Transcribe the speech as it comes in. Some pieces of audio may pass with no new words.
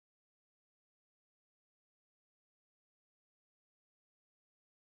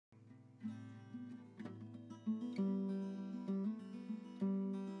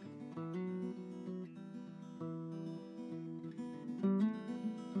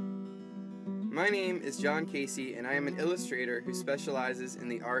My name is Jon Casey, and I am an illustrator who specializes in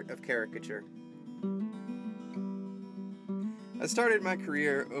the art of caricature. I started my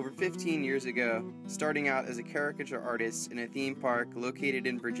career over 15 years ago, starting out as a caricature artist in a theme park located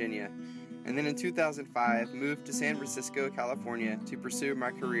in Virginia, and then in 2005 moved to San Francisco, California to pursue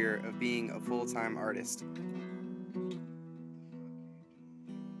my career of being a full-time artist.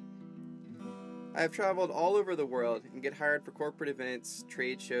 I have traveled all over the world and get hired for corporate events,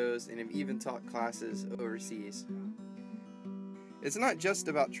 trade shows, and have even taught classes overseas. It's not just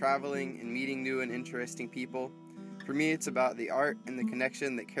about traveling and meeting new and interesting people. For me, it's about the art and the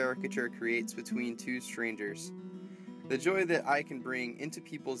connection that caricature creates between two strangers. The joy that I can bring into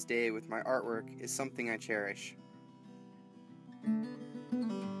people's day with my artwork is something I cherish.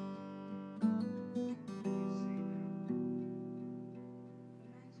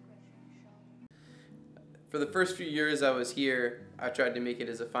 For the first few years I was here, I tried to make it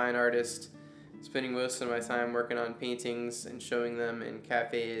as a fine artist, spending most of my time working on paintings and showing them in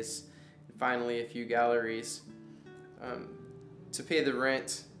cafes, and finally a few galleries. To pay the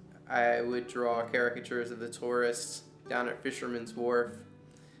rent, I would draw caricatures of the tourists down at Fisherman's Wharf.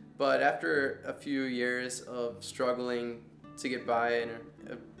 But after a few years of struggling to get by in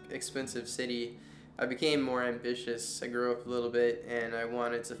an expensive city, I became more ambitious. I grew up a little bit and I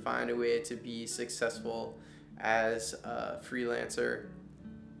wanted to find a way to be successful as a freelancer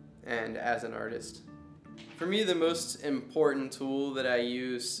and as an artist. For me, the most important tool that I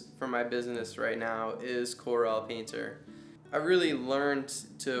use for my business right now is Corel Painter. I really learned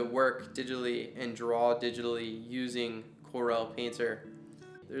to work digitally and draw digitally using Corel Painter.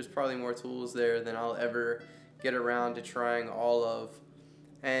 There's probably more tools there than I'll ever get around to trying all of.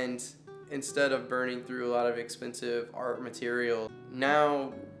 And instead of burning through a lot of expensive art material,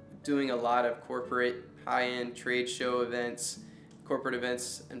 now doing a lot of corporate high-end trade show events, corporate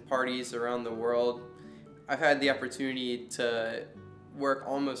events and parties around the world, I've had the opportunity to work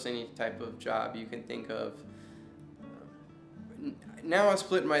almost any type of job you can think of. Now I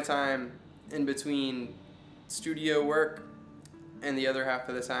split my time in between studio work and the other half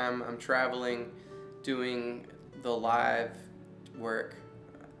of the time I'm traveling, doing the live work.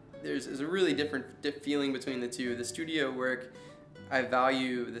 There's a really different feeling between the two. The studio work, I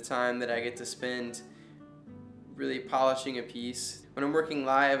value the time that I get to spend really polishing a piece. When I'm working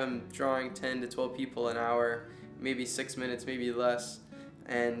live, I'm drawing 10 to 12 people an hour, maybe 6 minutes, maybe less,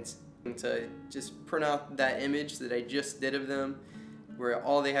 and to just print out that image that I just did of them, where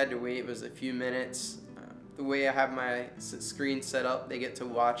all they had to wait was a few minutes. The way I have my screen set up, they get to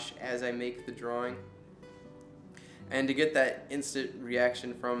watch as I make the drawing. And to get that instant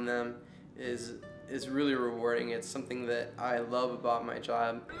reaction from them is really rewarding. It's something that I love about my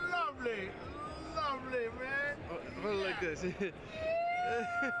job. Lovely, lovely, man. Oh, look at this. Look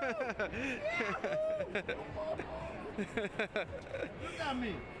at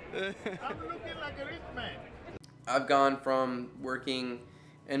me. I'm looking like a rich man. I've gone from working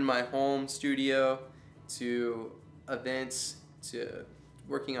in my home studio to events to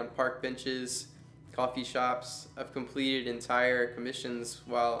working on park benches, coffee shops. I've completed entire commissions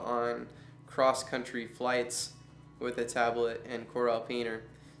while on cross-country flights with a tablet and Corel Painter.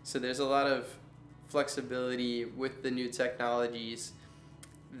 So there's a lot of flexibility with the new technologies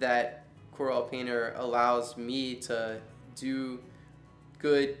that Corel Painter allows me to do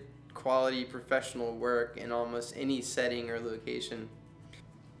good quality professional work in almost any setting or location.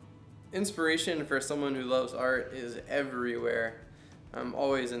 Inspiration for someone who loves art is everywhere. I'm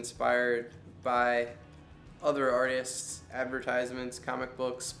always inspired by other artists, advertisements, comic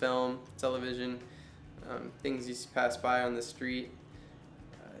books, film, television, things you pass by on the street.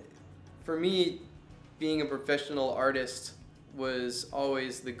 For me, being a professional artist was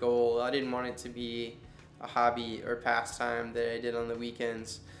always the goal. I didn't want it to be a hobby or pastime that I did on the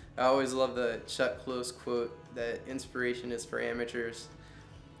weekends. I always love the Chuck Close quote that inspiration is for amateurs.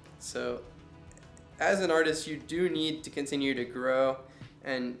 So as an artist, you do need to continue to grow,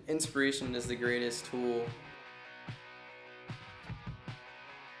 and inspiration is the greatest tool